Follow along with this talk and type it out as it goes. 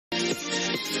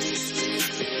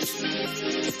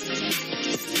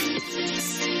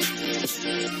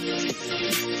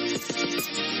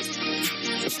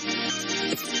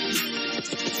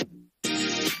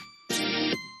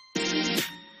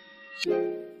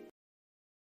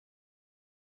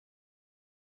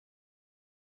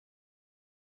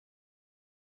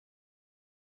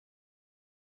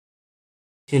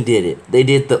Did it. They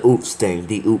did the oops thing.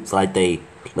 The oops, like they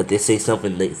say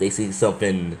something. They see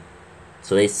something.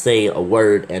 So they say a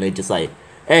word and they just like,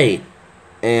 hey,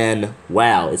 and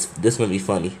wow, this gonna be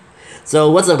funny. So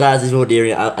what's up, guys? It's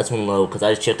Darian. I just want to know because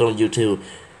I just checked on YouTube.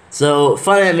 So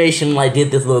Funimation like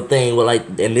did this little thing where like,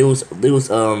 and it was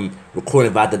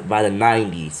recorded by the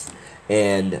 90s,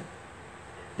 and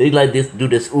they like do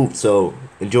this oops. So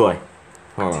enjoy.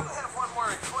 Hold on.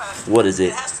 What is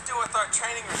it?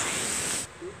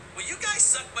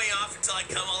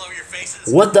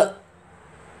 What the?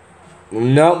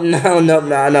 No. I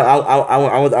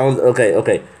was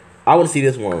okay. I want to see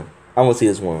this one.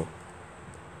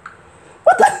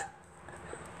 What the?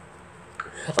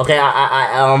 Okay,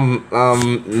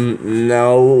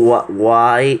 no. What?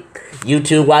 Why?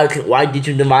 YouTube? Why did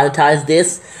you demonetize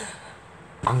this?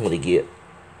 I'm gonna get.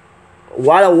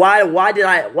 Why did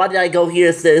I go here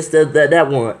instead of that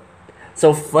one?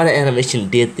 So Funimation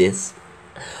did this.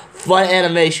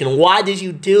 Funimation, why did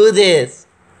you do this?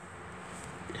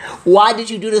 Why did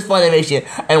you do this, Funimation?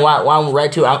 And why I'm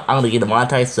right to I'm gonna get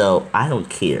demonetized, so I don't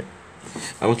care.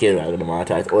 I don't care if I'm gonna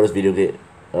demonetize or this video get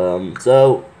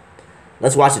so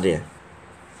let's watch it then.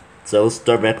 So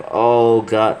start back. Oh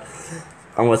god.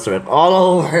 I'm gonna start back all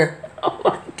over. Oh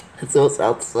my god. It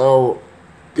sounds so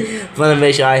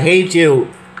Funimation, I hate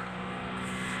you.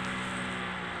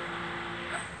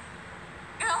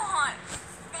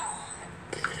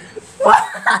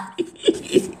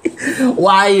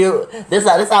 Why you? This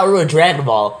how ruin Dragon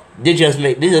Ball. This just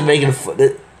making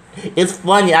it. It's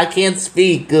funny. I can't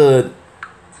speak good.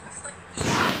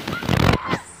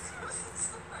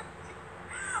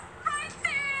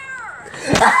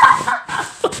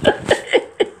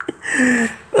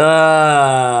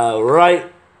 Right.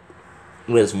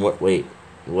 Wait, more. Wait.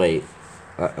 Wait.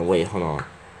 Hold on.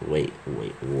 Wait.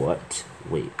 What?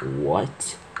 Wait.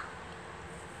 What?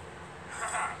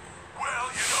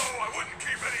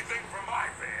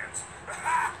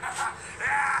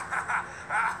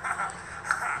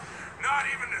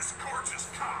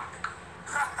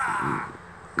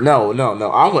 No.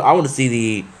 I want to see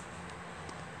the.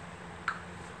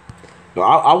 No,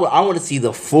 I want to see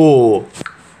the full.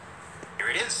 Here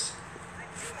it is.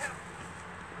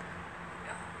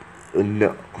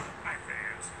 No.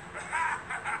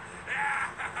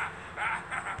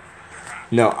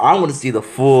 No, I want to see the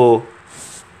full.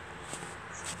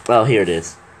 Well, here it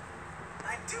is.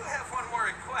 I do have one more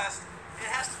request. It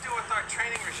has to do with our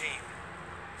training regime.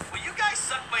 Will you guys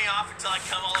suck me off until I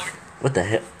come all over? What the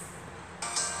hell?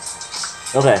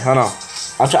 Okay, hold on.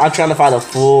 I'm trying to find the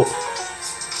full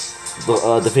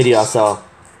the video I saw.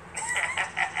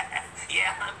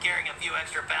 Yeah, I'm carrying a few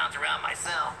extra pounds around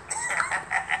myself.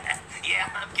 Yeah,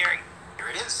 I'm carrying. Here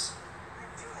it is. I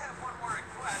do have one more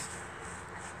request.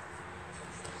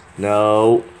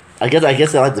 No, I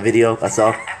guess I like the video I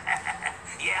saw.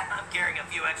 Yeah, I'm carrying a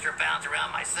few extra pounds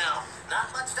around myself.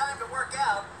 Not much time to work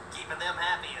out. Keeping them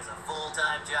happy is a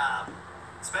full-time job.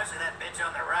 Especially that bitch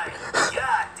on the right.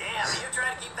 God damn, are you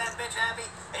trying to keep that bitch happy?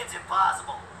 It's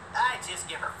impossible. I just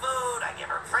give her food, I give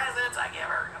her presents, I give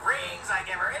her rings, I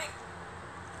give her anything.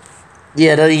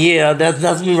 Yeah,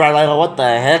 that's me right. Like, what the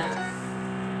heck?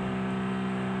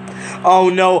 Oh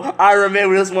no, I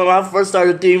remember this one when I first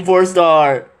started Team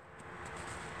 4-Star.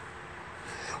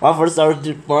 When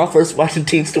I first watching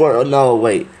Team Store. Oh no,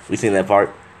 wait, we seen that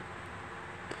part.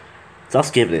 So I'm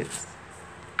skipping it.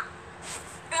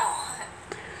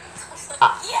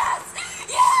 Yes!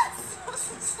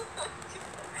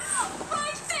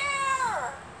 Right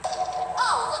there!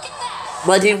 Oh, look at that!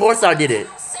 But Team 4-Star did it.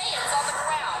 Saiyans on the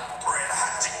ground.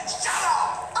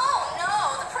 Oh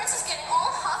no, the prince is getting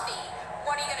all huffy.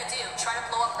 What are you gonna do? Try to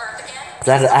blow up Earth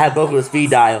again? I have Goku with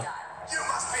speed dial. You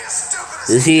must be as stupid as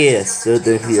This he is. So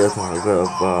then he is my girl.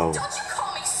 Don't you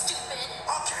call me stupid.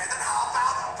 Okay, then how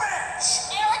about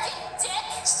bitch? Arrogant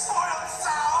dick. Spoiled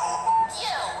sow.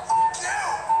 You.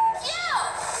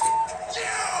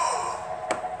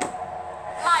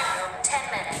 My room, 10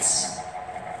 minutes.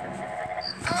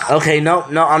 Okay, no,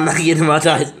 I'm not getting my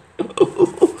ties.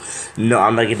 No,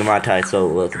 I'm not getting my ties. So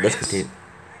let's continue. I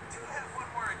do have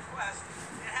one more request.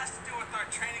 It has to do with our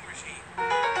training regime.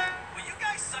 Will you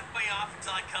guys suck me off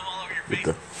until I come all over your face?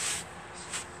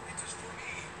 It's just for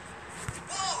me.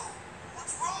 Whoa!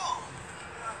 What's wrong?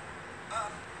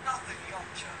 Nothing,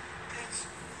 Yamcha.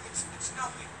 It's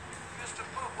nothing.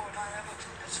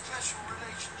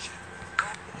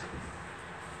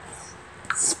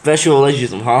 Special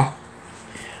relationship, huh?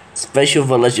 Special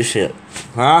relationship,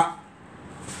 huh?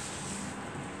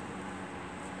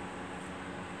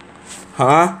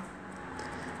 Huh?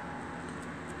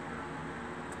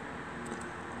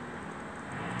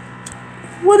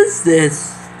 What is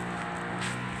this?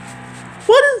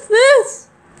 What is this?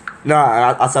 No,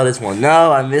 I saw this one.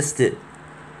 No, I missed it.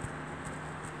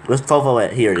 Where's Popo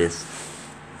at? Here it is.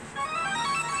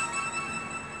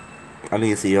 I need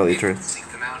to see your entrance.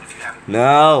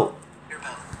 No.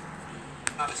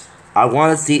 I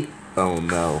want to see. Oh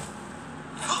no.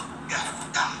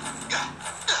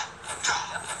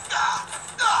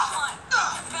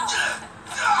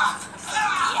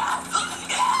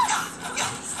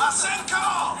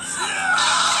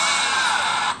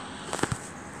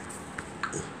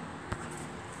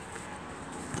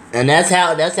 And that's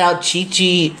how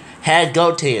Chi-Chi had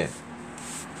Goten.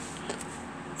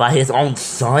 By his own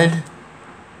son?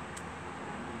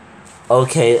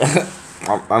 Okay,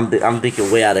 I'm thinking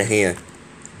way out of hand.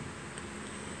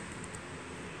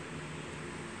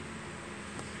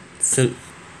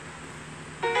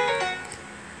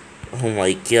 Oh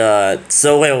my god.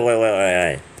 So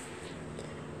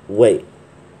wait.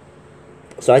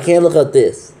 So I can't look up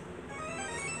this.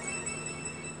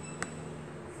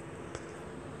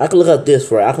 I can look up this,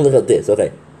 right? I can look up this,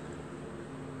 okay.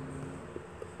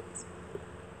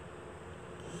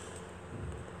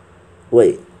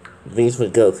 Wait. Things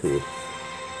with Goku.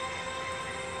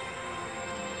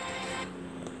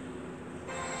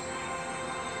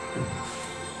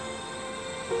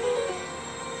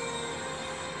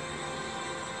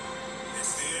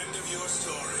 It's the end of your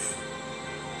story.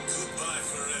 Goodbye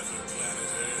forever, planet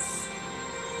Earth.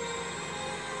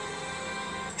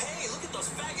 Hey, look at those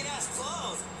faggot-ass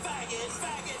clothes! Faggot,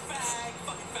 faggot, fag!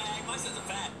 Fucking fag, my son's a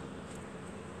fag.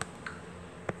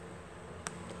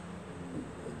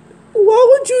 Why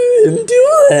would you even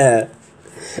do that?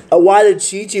 Why did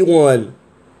Chi-Chi won?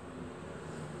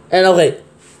 And okay.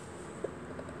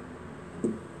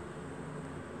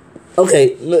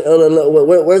 Okay,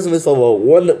 where's Mr. Popo?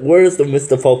 Where's the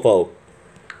Mr. Popo?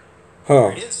 Huh.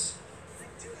 There it is. I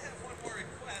do have one more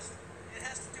request. It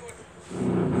has to do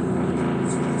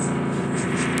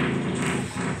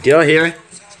with... Do y'all hear it?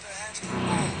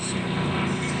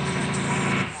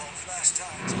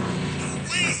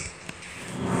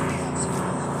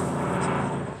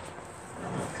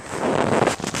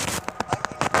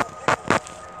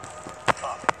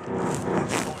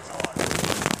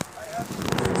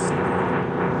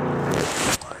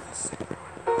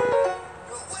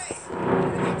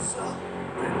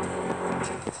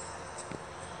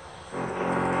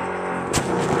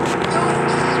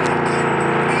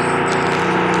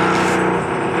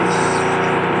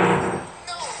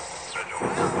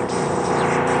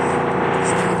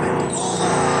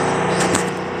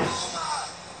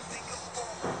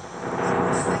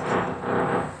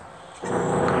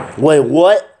 Wait,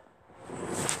 what?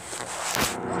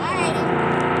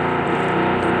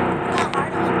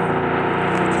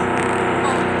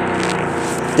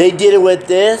 They did it with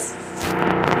this?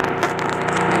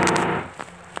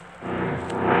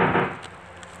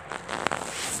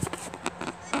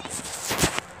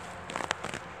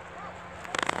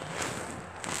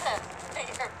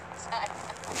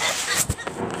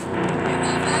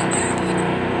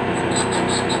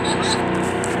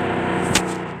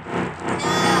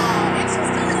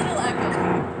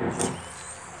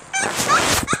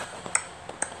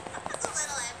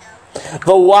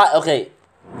 But why? Okay,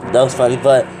 that was funny,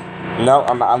 but no,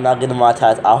 I'm not getting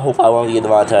monetized. I hope I won't get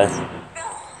monetized.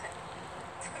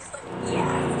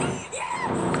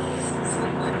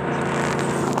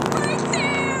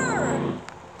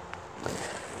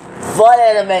 Fun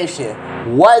animation.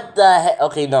 What the heck?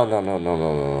 Okay,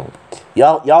 no.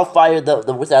 Y'all fired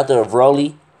the what's out there of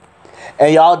Broly,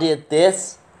 and y'all did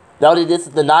this. Y'all did this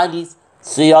in the 90s.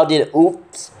 So y'all did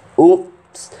oops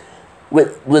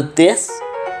with this.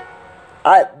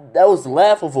 That was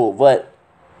laughable, but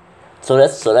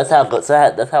that's how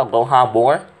Gohan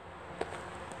born.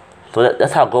 So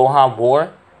that's how Gohan born.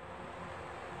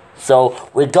 So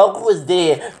when Goku was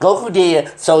dead,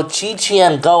 so Chi-Chi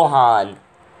and Gohan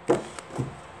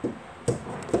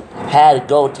had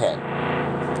Goten.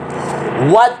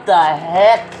 What the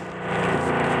heck?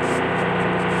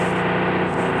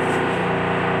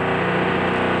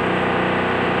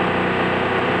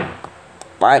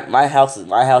 My house is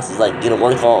like, you know what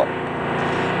do you call it?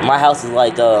 My house is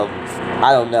like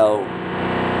I don't know.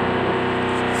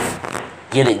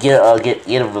 Get it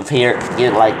repaired.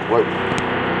 Get it like work.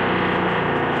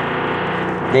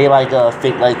 They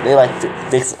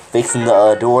fixing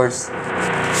the doors,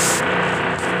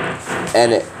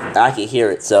 and I can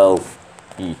hear it. So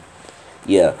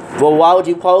Yeah. But why would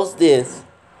you post this?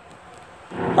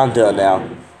 I'm done now.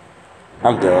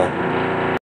 I'm done.